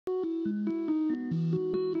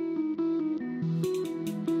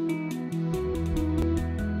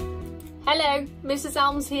Hello, Mrs.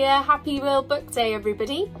 Elms here. Happy World Book Day,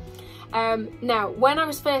 everybody. Now, when I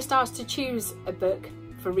was first asked to choose a book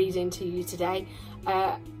for reading to you today,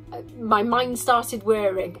 my mind started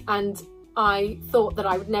whirring and I thought that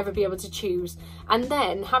I would never be able to choose. And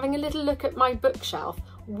then, having a little look at my bookshelf,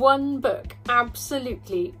 one book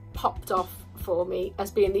absolutely popped off for me as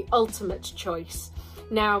being the ultimate choice.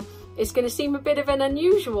 Now, it's going to seem a bit of an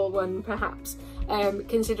unusual one, perhaps,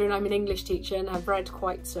 considering I'm an English teacher and I've read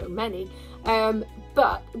quite so many.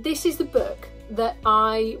 But this is the book that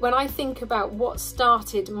when I think about what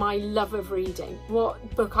started my love of reading,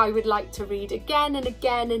 what book I would like to read again and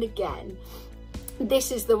again and again,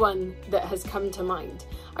 this is the one that has come to mind.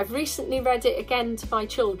 I've recently read it again to my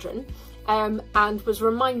children and was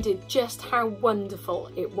reminded just how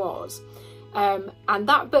wonderful it was. And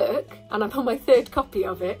that book, and I'm on my third copy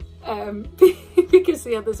of it because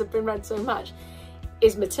the others have been read so much,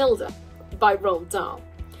 is Matilda by Roald Dahl.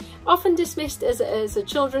 Often dismissed as a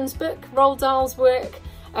children's book, Roald Dahl's work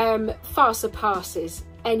far surpasses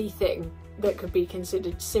anything that could be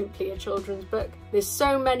considered simply a children's book. There's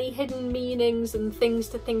so many hidden meanings and things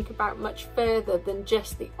to think about much further than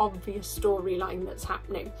just the obvious storyline that's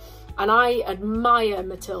happening. And I admire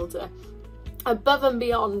Matilda above and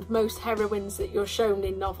beyond most heroines that you're shown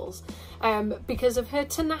in novels because of her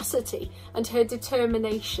tenacity and her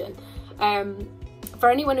determination. For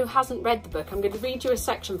anyone who hasn't read the book, I'm going to read you a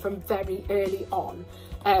section from very early on,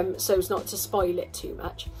 so as not to spoil it too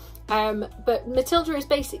much. But Matilda is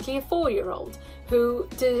basically a 4-year-old who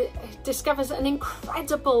discovers an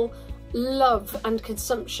incredible love and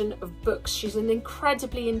consumption of books. She's an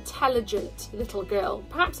incredibly intelligent little girl,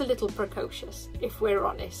 perhaps a little precocious, if we're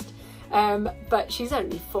honest. But she's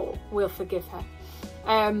only 4, we'll forgive her.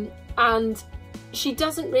 And she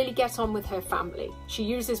doesn't really get on with her family. She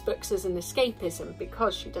uses books as an escapism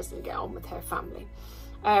because she doesn't get on with her family.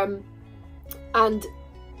 And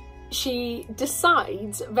she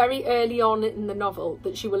decides very early on in the novel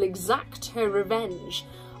that she will exact her revenge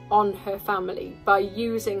on her family by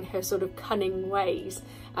using her sort of cunning ways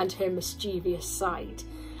and her mischievous side.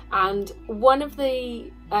 And one of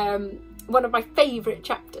my favourite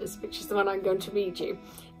chapters, which is the one I'm going to read you,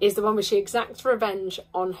 is the one where she exacts revenge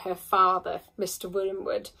on her father, Mr.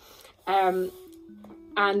 Wormwood. And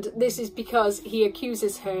this is because he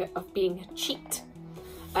accuses her of being a cheat,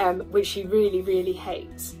 which she really, really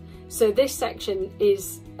hates. So this section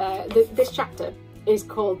is, this chapter is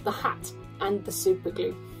called The Hat and the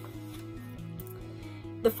Superglue.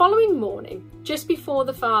 The following morning, just before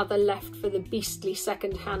the father left for the beastly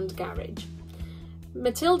second-hand garage,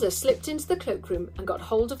 Matilda slipped into the cloakroom and got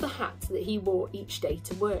hold of the hat that he wore each day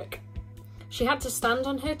to work. She had to stand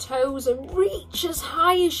on her toes and reach as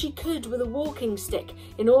high as she could with a walking stick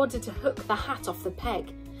in order to hook the hat off the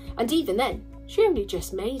peg, and even then, she only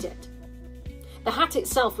just made it. The hat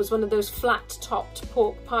itself was one of those flat-topped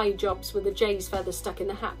pork pie jobs with a jay's feather stuck in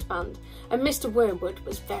the hat band, and Mr. Wormwood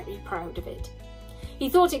was very proud of it. He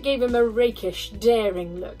thought it gave him a rakish,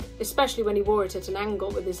 daring look, especially when he wore it at an angle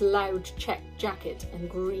with his loud check jacket and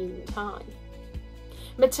green tie.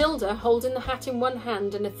 Matilda, holding the hat in one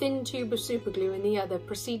hand and a thin tube of superglue in the other,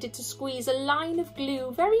 proceeded to squeeze a line of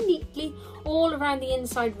glue very neatly all around the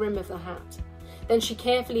inside rim of the hat. Then she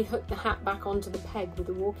carefully hooked the hat back onto the peg with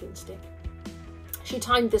a walking stick. She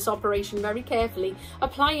timed this operation very carefully,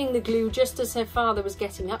 applying the glue just as her father was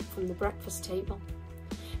getting up from the breakfast table.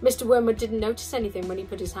 Mr. Wormwood didn't notice anything when he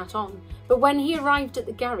put his hat on, but when he arrived at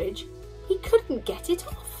the garage, he couldn't get it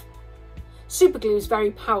off. Superglue is very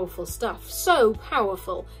powerful stuff, so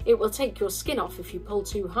powerful it will take your skin off if you pull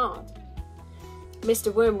too hard.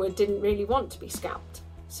 Mr. Wormwood didn't really want to be scalped,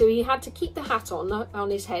 so he had to keep the hat on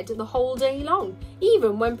his head the whole day long,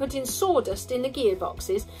 even when putting sawdust in the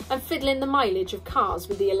gearboxes and fiddling the mileage of cars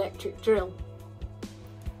with the electric drill.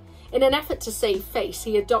 In an effort to save face,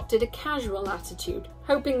 he adopted a casual attitude,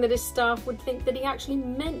 hoping that his staff would think that he actually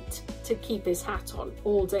meant to keep his hat on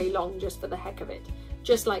all day long just for the heck of it,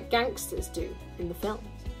 just like gangsters do in the films.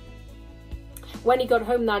 When he got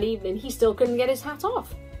home that evening, he still couldn't get his hat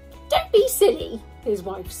off. "Don't be silly," his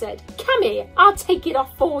wife said. "Come here, I'll take it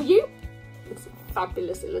off for you." It's a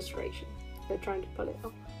fabulous illustration. They're trying to pull it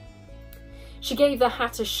off. She gave the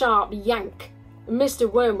hat a sharp yank.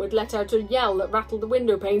 Mr. Wormwood let out a yell that rattled the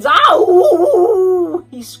window panes. "Ow!"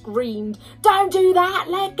 he screamed. "Don't do that!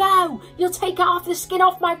 Let go! You'll take half the skin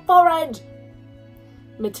off my forehead!"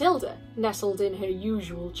 Matilda, nestled in her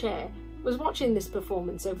usual chair, was watching this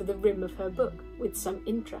performance over the rim of her book with some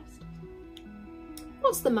interest.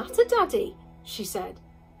 "What's the matter, Daddy?" she said.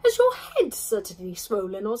 "Has your head suddenly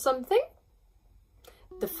swollen or something?"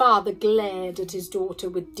 The father glared at his daughter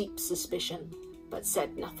with deep suspicion, but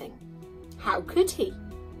said nothing. How could he?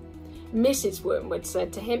 Mrs. Wormwood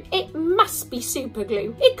said to him, "It must be super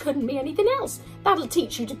glue. It couldn't be anything else. That'll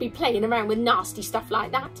teach you to be playing around with nasty stuff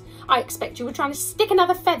like that. I expect you were trying to stick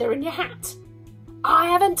another feather in your hat." "I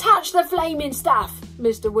haven't touched the flaming stuff,"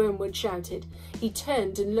 Mr. Wormwood shouted. He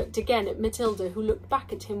turned and looked again at Matilda, who looked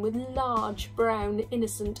back at him with large, brown,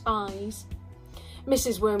 innocent eyes.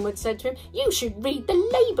 Mrs. Wormwood said to him, "You should read the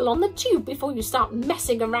label on the tube before you start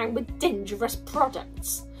messing around with dangerous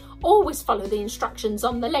products. Always follow the instructions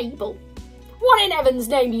on the label." "What in heaven's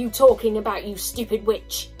name are you talking about, you stupid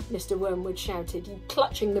witch?" Mr. Wormwood shouted,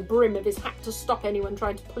 clutching the brim of his hat to stop anyone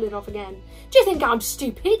trying to pull it off again. "Do you think I'm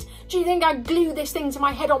stupid? Do you think I glue this thing to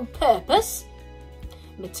my head on purpose?"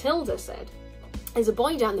 Matilda said, "There's a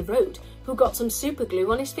boy down the road who got some super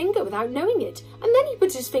glue on his finger without knowing it, and then he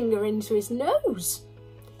put his finger into his nose."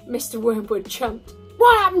 Mr. Wormwood jumped.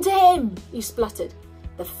 "What happened to him?" he spluttered.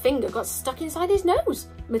 "The finger got stuck inside his nose,"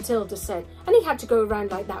 Matilda said, "and he had to go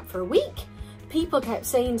around like that for a week. People kept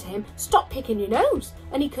saying to him, 'Stop picking your nose,'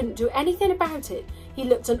 and he couldn't do anything about it. He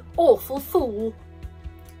looked an awful fool."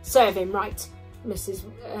 "Serve him right,"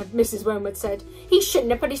 Mrs. Wormwood said. "He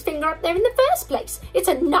shouldn't have put his finger up there in the first place. It's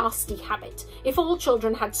a nasty habit. If all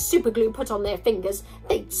children had super glue put on their fingers,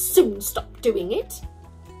 they'd soon stop doing it."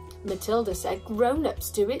 Matilda said,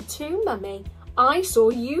 "Grown-ups do it too, Mummy. I saw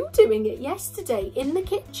you doing it yesterday in the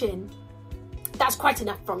kitchen." "That's quite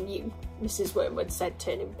enough from you," Mrs. Wormwood said,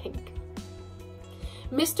 turning pink.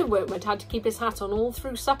 Mr. Wormwood had to keep his hat on all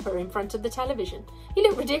through supper in front of the television. He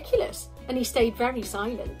looked ridiculous, and he stayed very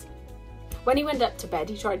silent. When he went up to bed,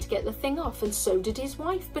 he tried to get the thing off, and so did his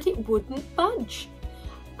wife, but it wouldn't budge.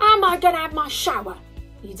 "Am I going to have my shower?"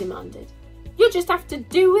 he demanded. "You'll just have to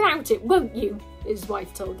do without it, won't you?" his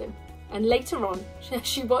wife told him. And later on,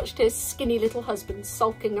 she watched her skinny little husband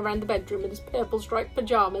sulking around the bedroom in his purple striped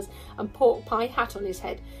pyjamas and pork pie hat on his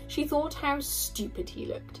head. She thought how stupid he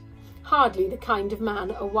looked. Hardly the kind of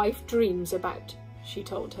man a wife dreams about, she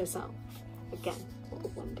told herself. Again, what a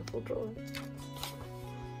wonderful drawing.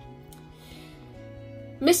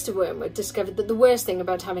 Mr. Wormwood discovered that the worst thing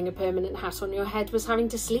about having a permanent hat on your head was having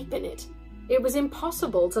to sleep in it. It was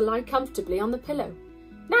impossible to lie comfortably on the pillow.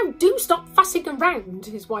 "Now do stop fussing around,"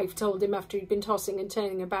 his wife told him after he'd been tossing and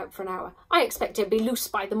turning about for an hour. "I expect it'll be loose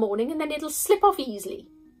by the morning and then it'll slip off easily."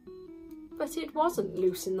 But it wasn't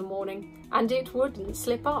loose in the morning, and it wouldn't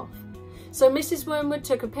slip off. So Mrs. Wormwood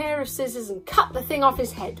took a pair of scissors and cut the thing off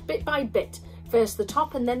his head, bit by bit, first the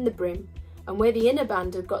top and then the brim. And where the inner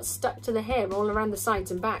band had got stuck to the hair all around the sides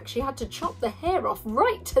and back, she had to chop the hair off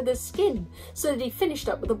right to the skin, so that he finished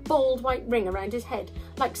up with a bald white ring around his head,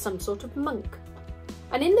 like some sort of monk.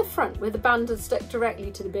 And in the front, where the band had stuck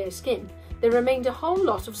directly to the bare skin, there remained a whole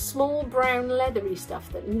lot of small brown leathery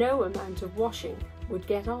stuff that no amount of washing would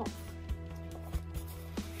get off.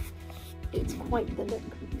 It's quite the look.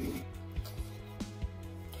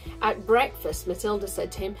 At breakfast, Matilda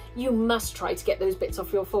said to him, "You must try to get those bits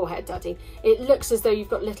off your forehead, Daddy. It looks as though you've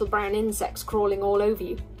got little brown insects crawling all over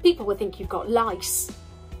you. People will think you've got lice."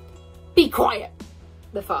 "Be quiet,"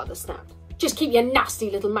 the father snapped. "Just keep your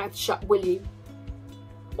nasty little mouth shut, will you?"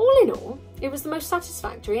 All in all, it was the most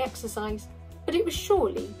satisfactory exercise, but it was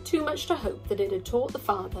surely too much to hope that it had taught the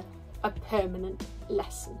father a permanent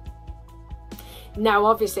lesson. Now,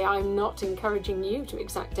 obviously, I'm not encouraging you to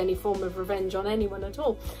exact any form of revenge on anyone at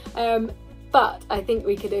all, but I think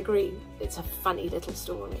we could agree it's a funny little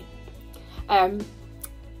story.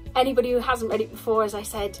 Anybody who hasn't read it before, as I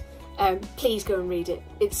said, please go and read it.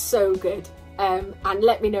 It's so good, and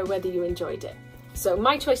let me know whether you enjoyed it. So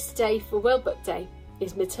my choice today for World Book Day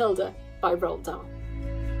is Matilda by Roald Dahl.